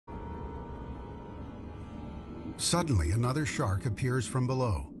Suddenly, another shark appears from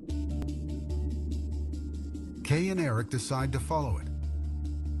below. Kay and Eric decide to follow it.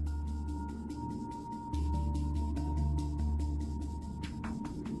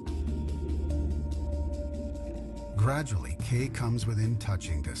 Gradually, Kay comes within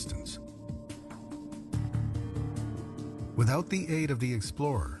touching distance. Without the aid of the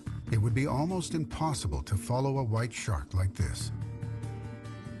explorer, it would be almost impossible to follow a white shark like this.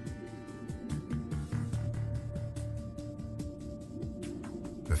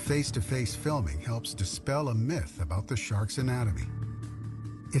 The face-to-face filming helps dispel a myth about the shark's anatomy.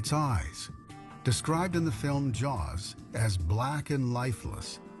 Its eyes, described in the film Jaws as black and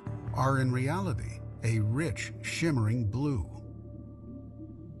lifeless, are in reality a rich, shimmering blue.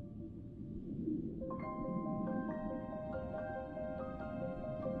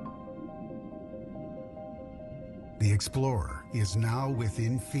 The explorer is now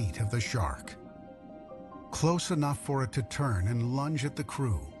within feet of the shark, close enough for it to turn and lunge at the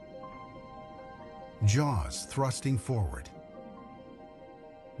crew. Jaws thrusting forward.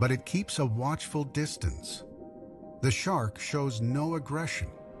 But it keeps a watchful distance. The shark shows no aggression.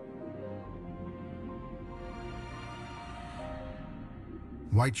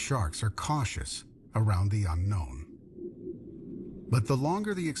 White sharks are cautious around the unknown. But the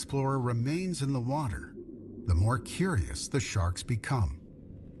longer the explorer remains in the water, the more curious the sharks become.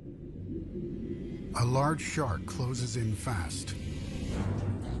 A large shark closes in fast.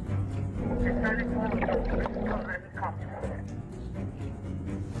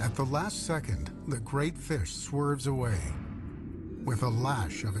 At the last second, the great fish swerves away with a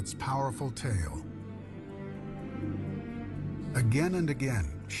lash of its powerful tail. Again and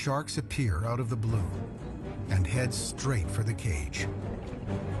again, sharks appear out of the blue and head straight for the cage.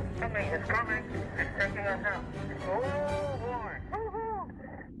 It's coming. It's taking us out. Oh, boy.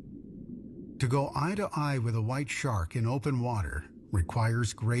 To go eye to eye with a white shark in open water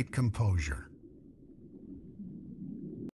requires great composure.